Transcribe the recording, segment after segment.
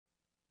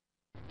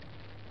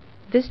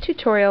This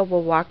tutorial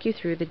will walk you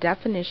through the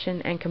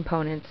definition and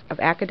components of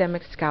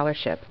academic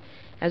scholarship,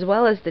 as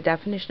well as the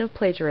definition of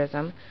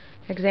plagiarism,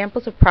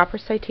 examples of proper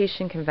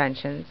citation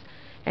conventions,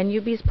 and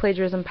UB's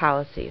plagiarism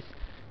policies.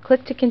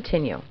 Click to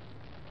continue.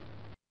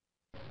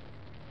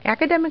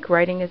 Academic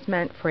writing is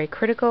meant for a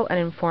critical and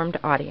informed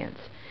audience.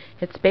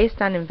 It's based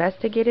on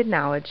investigated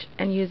knowledge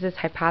and uses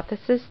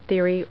hypothesis,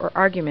 theory, or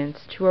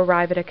arguments to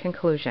arrive at a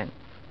conclusion.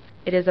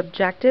 It is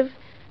objective,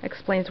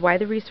 explains why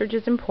the research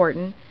is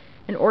important,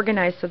 and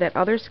organized so that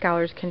other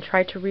scholars can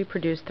try to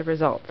reproduce the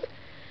results.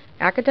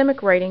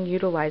 Academic writing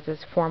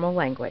utilizes formal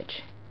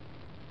language.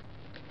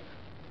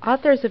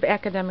 Authors of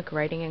academic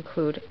writing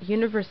include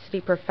university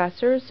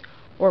professors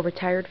or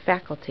retired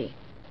faculty.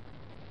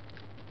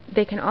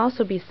 They can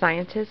also be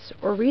scientists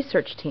or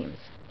research teams.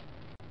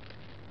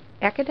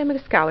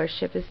 Academic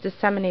scholarship is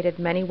disseminated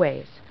many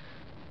ways.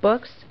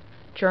 Books,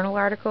 journal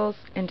articles,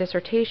 and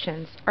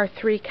dissertations are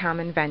three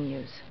common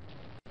venues.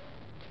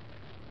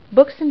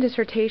 Books and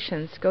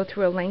dissertations go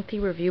through a lengthy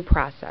review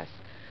process,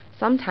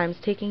 sometimes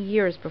taking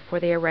years before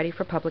they are ready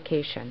for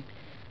publication.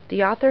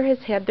 The author has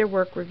had their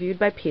work reviewed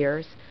by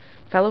peers,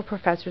 fellow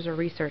professors or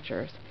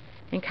researchers,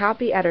 and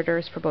copy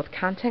editors for both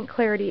content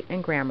clarity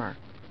and grammar.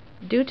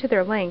 Due to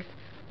their length,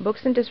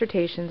 books and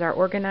dissertations are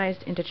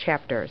organized into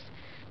chapters.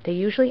 They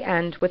usually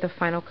end with a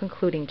final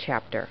concluding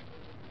chapter.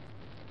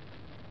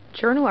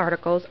 Journal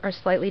articles are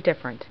slightly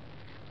different.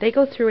 They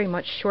go through a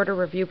much shorter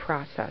review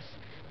process,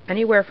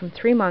 anywhere from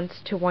 3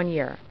 months to 1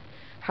 year.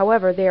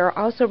 However, they are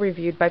also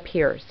reviewed by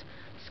peers,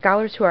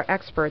 scholars who are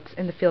experts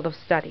in the field of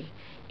study,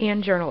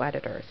 and journal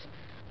editors.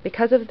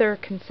 Because of their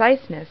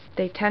conciseness,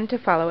 they tend to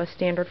follow a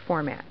standard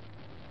format.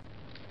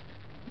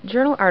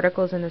 Journal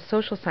articles in the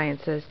social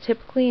sciences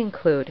typically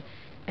include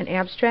an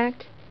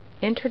abstract,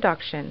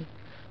 introduction,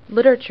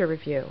 literature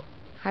review,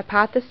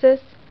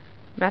 hypothesis,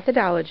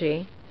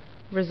 methodology,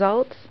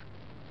 results,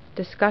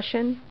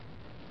 discussion,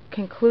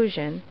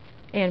 conclusion,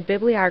 and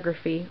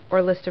bibliography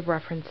or list of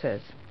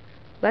references.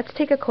 Let's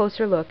take a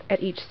closer look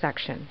at each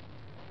section.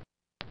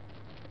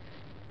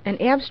 An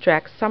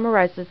abstract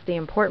summarizes the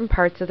important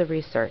parts of the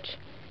research.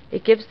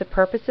 It gives the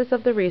purposes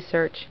of the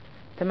research,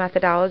 the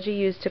methodology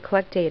used to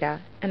collect data,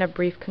 and a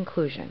brief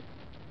conclusion.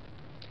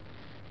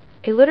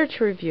 A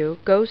literature review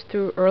goes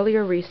through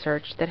earlier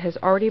research that has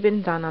already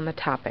been done on the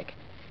topic.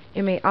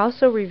 It may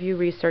also review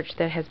research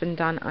that has been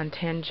done on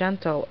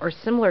tangential or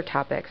similar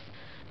topics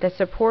that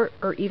support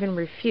or even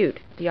refute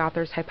the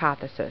author's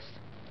hypothesis.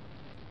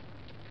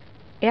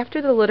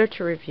 After the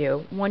literature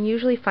review, one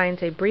usually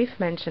finds a brief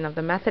mention of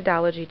the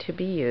methodology to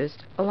be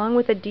used, along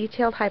with a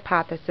detailed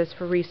hypothesis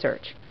for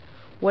research.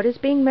 What is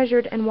being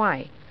measured and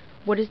why?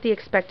 What is the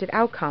expected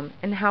outcome,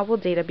 and how will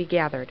data be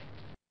gathered?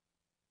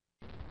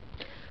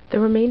 The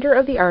remainder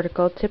of the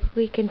article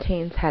typically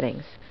contains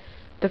headings.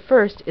 The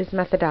first is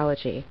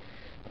methodology.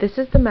 This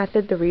is the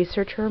method the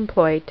researcher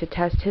employed to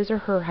test his or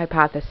her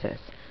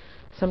hypothesis.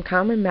 Some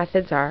common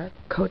methods are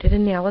coded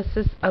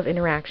analysis of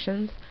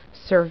interactions,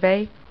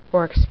 survey,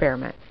 or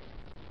experiment.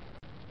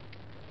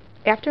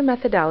 After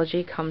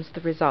methodology comes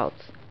the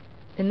results.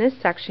 In this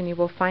section you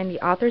will find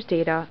the author's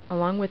data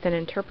along with an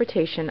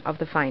interpretation of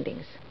the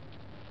findings.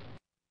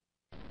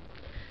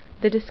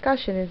 The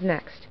discussion is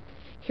next.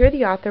 Here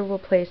the author will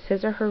place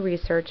his or her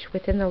research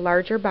within the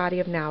larger body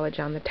of knowledge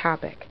on the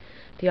topic.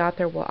 The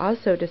author will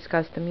also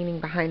discuss the meaning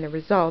behind the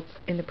results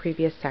in the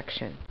previous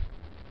section.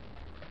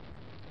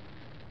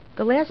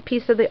 The last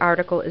piece of the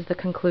article is the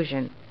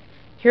conclusion.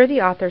 Here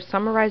the author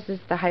summarizes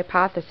the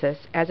hypothesis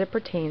as it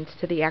pertains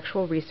to the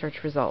actual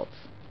research results.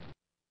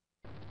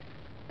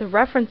 The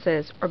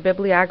references, or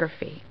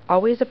bibliography,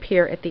 always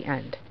appear at the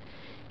end.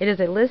 It is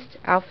a list,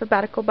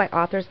 alphabetical by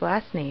author's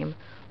last name,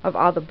 of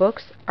all the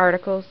books,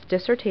 articles,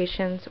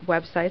 dissertations,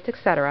 websites,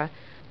 etc.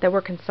 that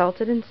were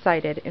consulted and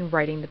cited in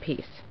writing the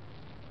piece.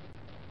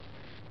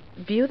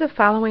 View the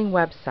following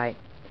website.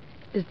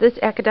 Is this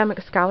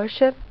academic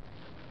scholarship?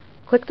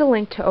 Click the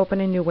link to open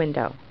a new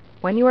window.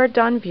 When you are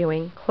done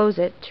viewing, close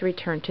it to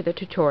return to the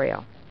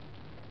tutorial.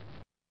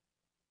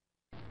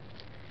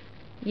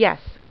 Yes,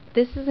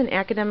 this is an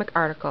academic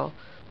article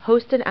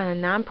hosted on a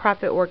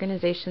nonprofit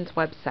organization's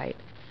website.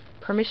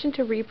 Permission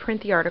to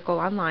reprint the article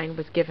online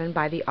was given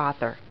by the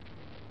author.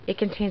 It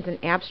contains an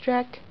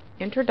abstract,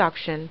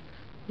 introduction,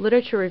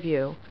 literature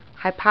review,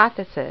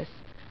 hypothesis,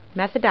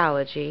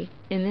 methodology,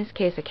 in this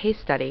case a case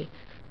study,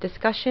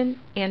 discussion,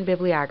 and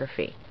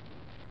bibliography.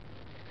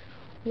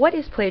 What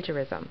is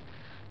plagiarism?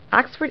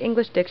 Oxford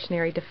English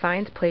Dictionary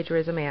defines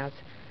plagiarism as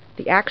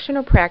the action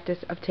or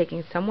practice of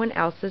taking someone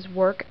else's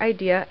work,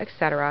 idea,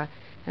 etc.,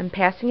 and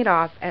passing it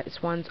off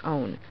as one's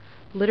own.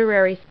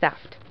 Literary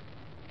theft.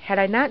 Had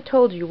I not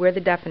told you where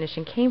the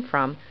definition came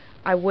from,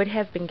 I would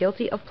have been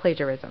guilty of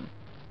plagiarism.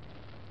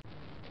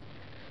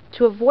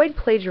 To avoid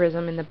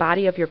plagiarism in the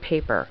body of your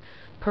paper,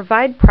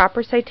 provide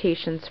proper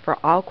citations for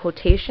all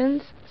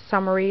quotations,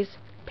 summaries,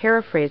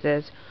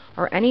 paraphrases,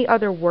 or any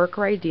other work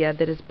or idea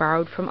that is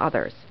borrowed from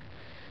others.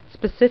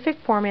 Specific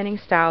formatting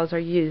styles are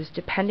used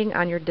depending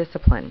on your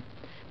discipline.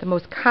 The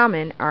most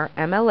common are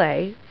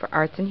MLA for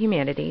Arts and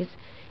Humanities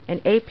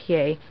and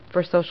APA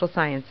for social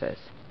sciences.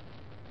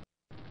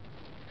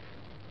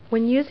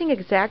 When using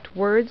exact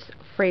words,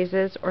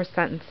 phrases, or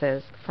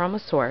sentences from a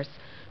source,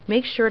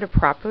 make sure to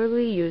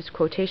properly use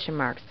quotation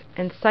marks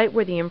and cite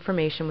where the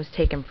information was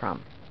taken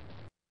from.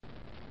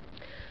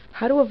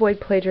 How to avoid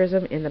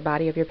plagiarism in the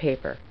body of your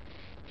paper.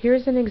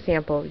 Here's an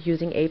example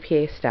using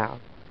APA style.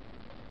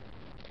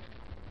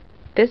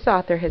 This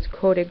author has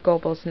quoted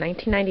Goebbels'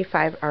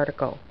 1995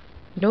 article.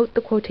 Note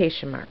the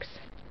quotation marks.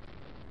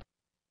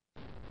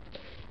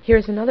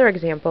 Here's another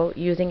example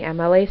using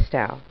MLA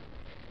style.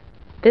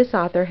 This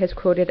author has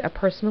quoted a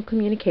personal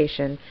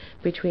communication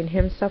between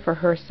himself or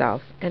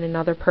herself and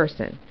another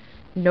person.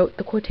 Note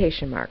the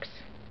quotation marks.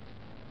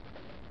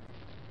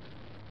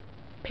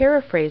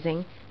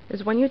 Paraphrasing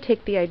is when you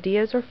take the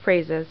ideas or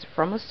phrases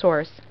from a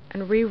source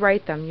and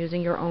rewrite them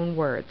using your own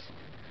words.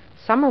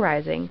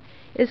 Summarizing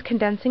is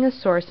condensing a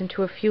source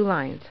into a few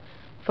lines,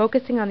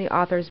 focusing on the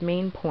author's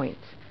main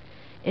points.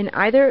 In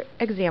either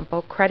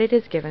example, credit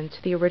is given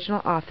to the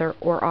original author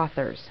or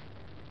authors.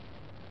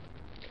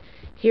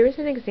 Here is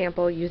an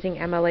example using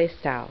MLA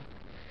style.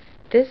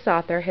 This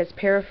author has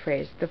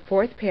paraphrased the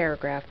fourth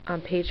paragraph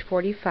on page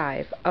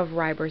 45 of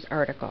Reiber's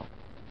article.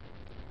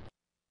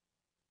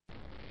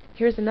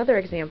 Here's another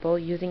example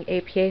using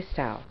APA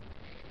style.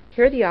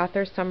 Here the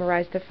author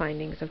summarized the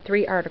findings of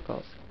 3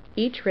 articles,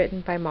 each written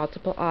by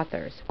multiple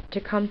authors,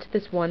 to come to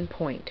this one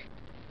point.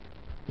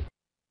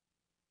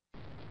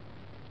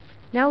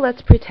 Now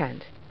let's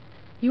pretend.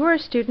 You are a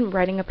student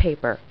writing a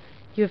paper.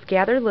 You have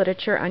gathered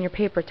literature on your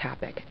paper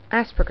topic,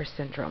 Asperger's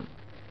syndrome.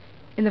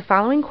 In the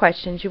following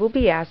questions, you will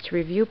be asked to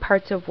review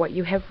parts of what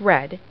you have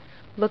read,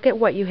 look at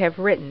what you have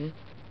written,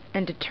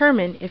 and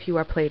determine if you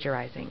are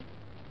plagiarizing.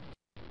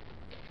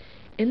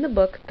 In the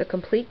book, The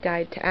Complete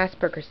Guide to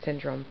Asperger's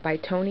Syndrome by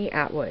Tony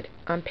Attwood,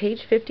 on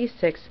page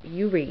 56,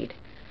 you read,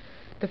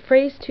 "The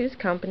phrase 2's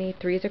company,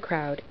 3's a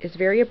crowd is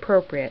very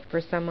appropriate for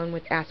someone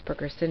with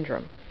Asperger's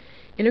syndrome.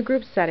 In a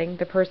group setting,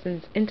 the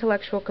person's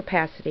intellectual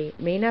capacity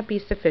may not be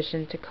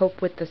sufficient to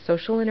cope with the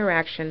social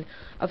interaction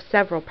of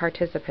several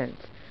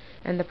participants,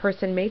 and the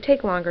person may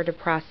take longer to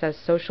process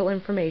social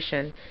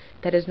information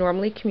that is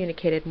normally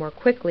communicated more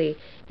quickly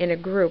in a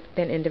group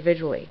than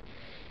individually.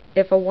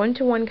 If a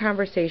one-to-one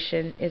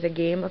conversation is a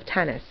game of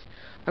tennis,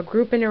 a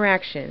group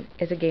interaction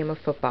is a game of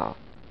football."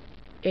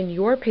 In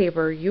your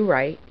paper, you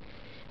write,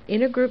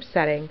 "In a group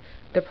setting,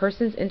 the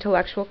person's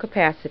intellectual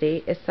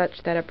capacity is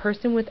such that a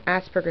person with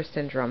Asperger's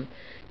syndrome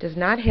does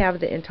not have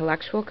the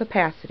intellectual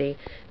capacity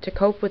to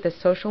cope with the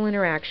social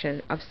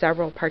interaction of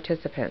several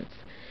participants.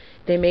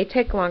 They may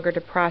take longer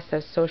to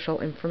process social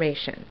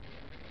information."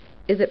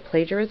 Is it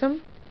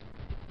plagiarism?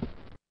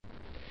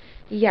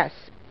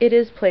 Yes, it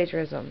is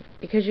plagiarism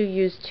because you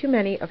used too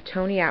many of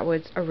Tony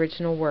Attwood's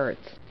original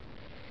words.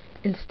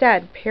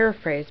 Instead,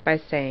 paraphrase by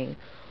saying,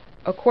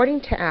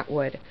 "According to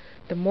Attwood,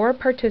 the more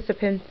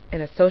participants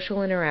in a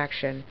social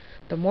interaction,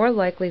 the more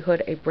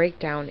likelihood a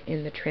breakdown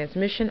in the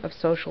transmission of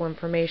social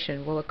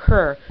information will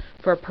occur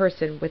for a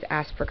person with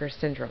Asperger's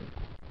syndrome."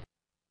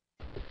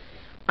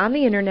 On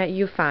the internet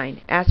you find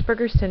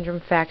Asperger's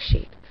Syndrome Fact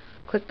Sheet.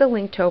 Click the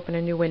link to open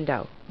a new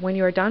window. When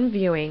you are done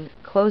viewing,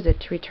 close it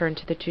to return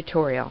to the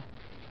tutorial.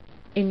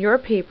 In your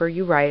paper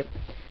you write,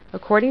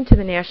 "According to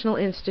the National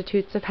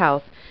Institutes of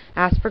Health,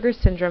 Asperger's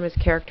syndrome is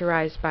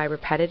characterized by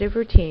repetitive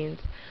routines,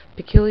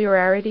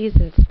 peculiarities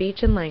in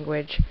speech and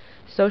language,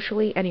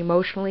 socially and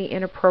emotionally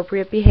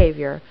inappropriate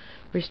behavior,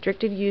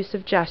 restricted use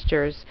of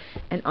gestures,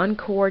 and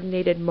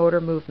uncoordinated motor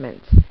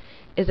movements."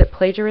 Is it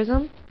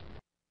plagiarism?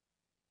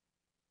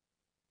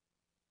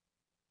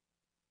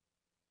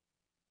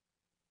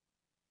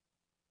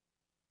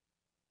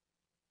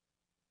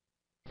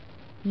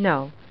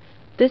 No.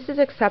 This is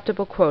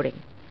acceptable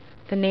quoting.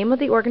 The name of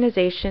the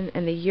organization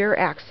and the year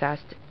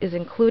accessed is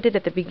included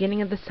at the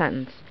beginning of the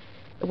sentence.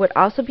 It would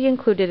also be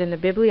included in the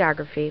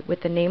bibliography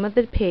with the name of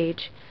the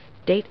page,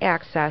 date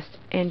accessed,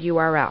 and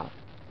URL.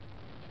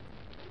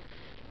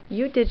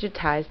 You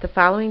digitized the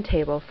following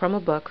table from a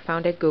book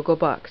found at Google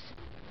Books.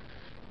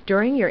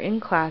 During your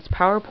in-class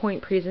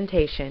PowerPoint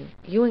presentation,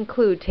 you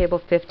include Table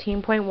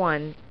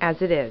 15.1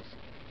 as it is.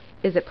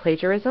 Is it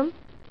plagiarism?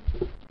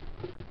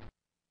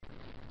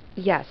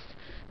 Yes,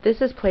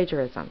 this is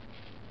plagiarism.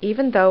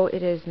 Even though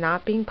it is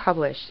not being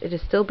published, it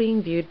is still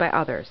being viewed by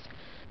others.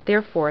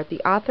 Therefore,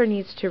 the author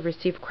needs to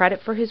receive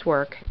credit for his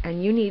work,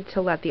 and you need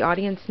to let the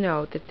audience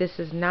know that this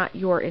is not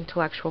your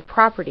intellectual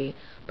property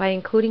by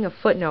including a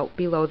footnote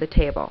below the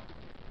table.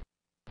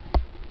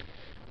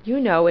 You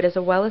know it is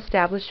a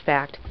well-established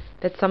fact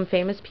that some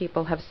famous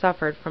people have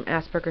suffered from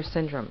Asperger's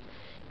syndrome.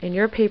 In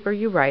your paper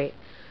you write,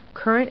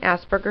 "Current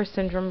Asperger's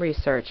syndrome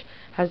research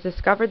has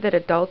discovered that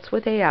adults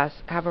with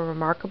AS have a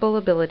remarkable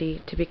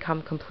ability to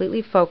become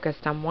completely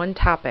focused on one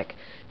topic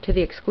to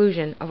the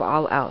exclusion of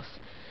all else.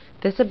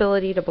 This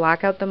ability to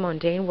block out the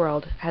mundane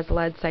world has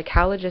led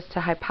psychologists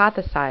to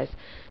hypothesize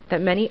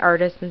that many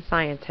artists and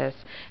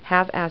scientists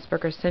have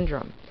Asperger's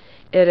syndrome.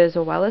 It is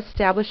a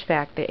well-established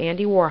fact that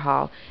Andy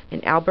Warhol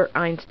and Albert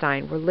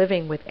Einstein were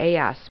living with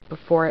AS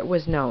before it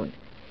was known."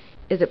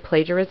 Is it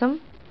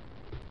plagiarism?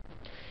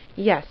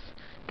 Yes,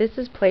 this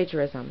is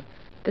plagiarism.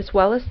 This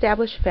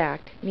well-established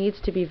fact needs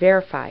to be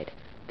verified,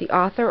 the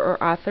author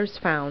or authors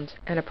found,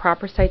 and a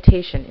proper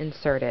citation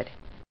inserted.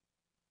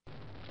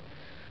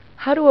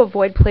 How to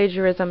avoid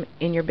plagiarism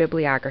in your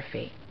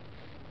bibliography.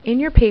 In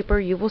your paper,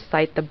 you will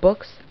cite the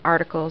books,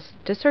 articles,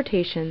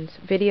 dissertations,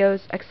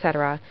 videos,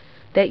 etc.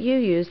 that you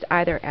used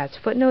either as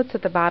footnotes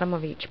at the bottom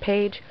of each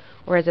page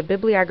or as a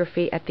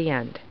bibliography at the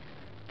end.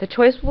 The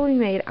choice will be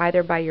made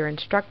either by your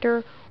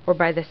instructor or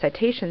by the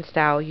citation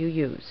style you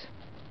use.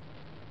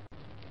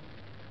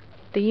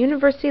 The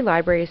University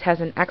Libraries has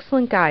an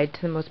excellent guide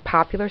to the most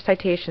popular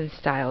citation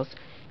styles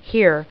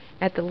here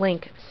at the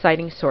link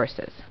Citing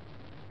Sources.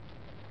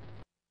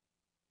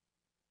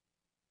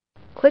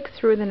 Click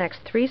through the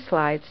next 3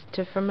 slides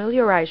to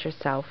familiarize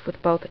yourself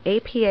with both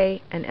APA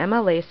and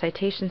MLA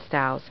citation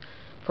styles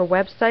for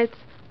websites,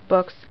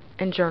 books,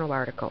 and journal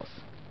articles.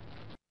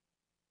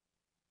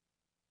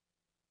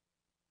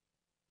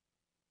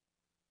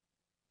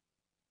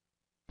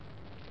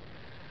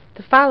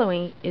 The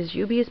following is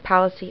UB's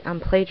policy on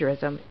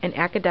plagiarism and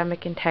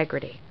academic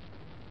integrity.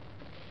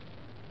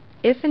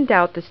 If in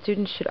doubt, the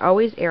student should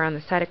always err on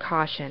the side of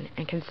caution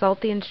and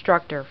consult the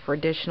instructor for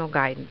additional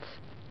guidance.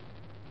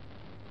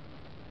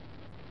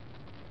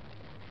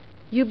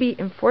 UB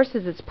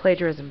enforces its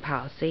plagiarism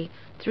policy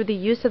through the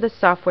use of the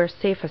software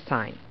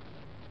SafeAssign.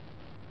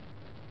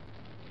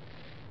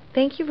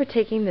 Thank you for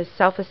taking this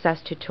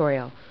self-assess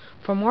tutorial.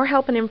 For more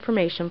help and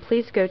information,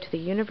 please go to the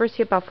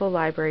University of Buffalo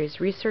Library's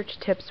Research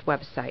Tips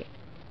website.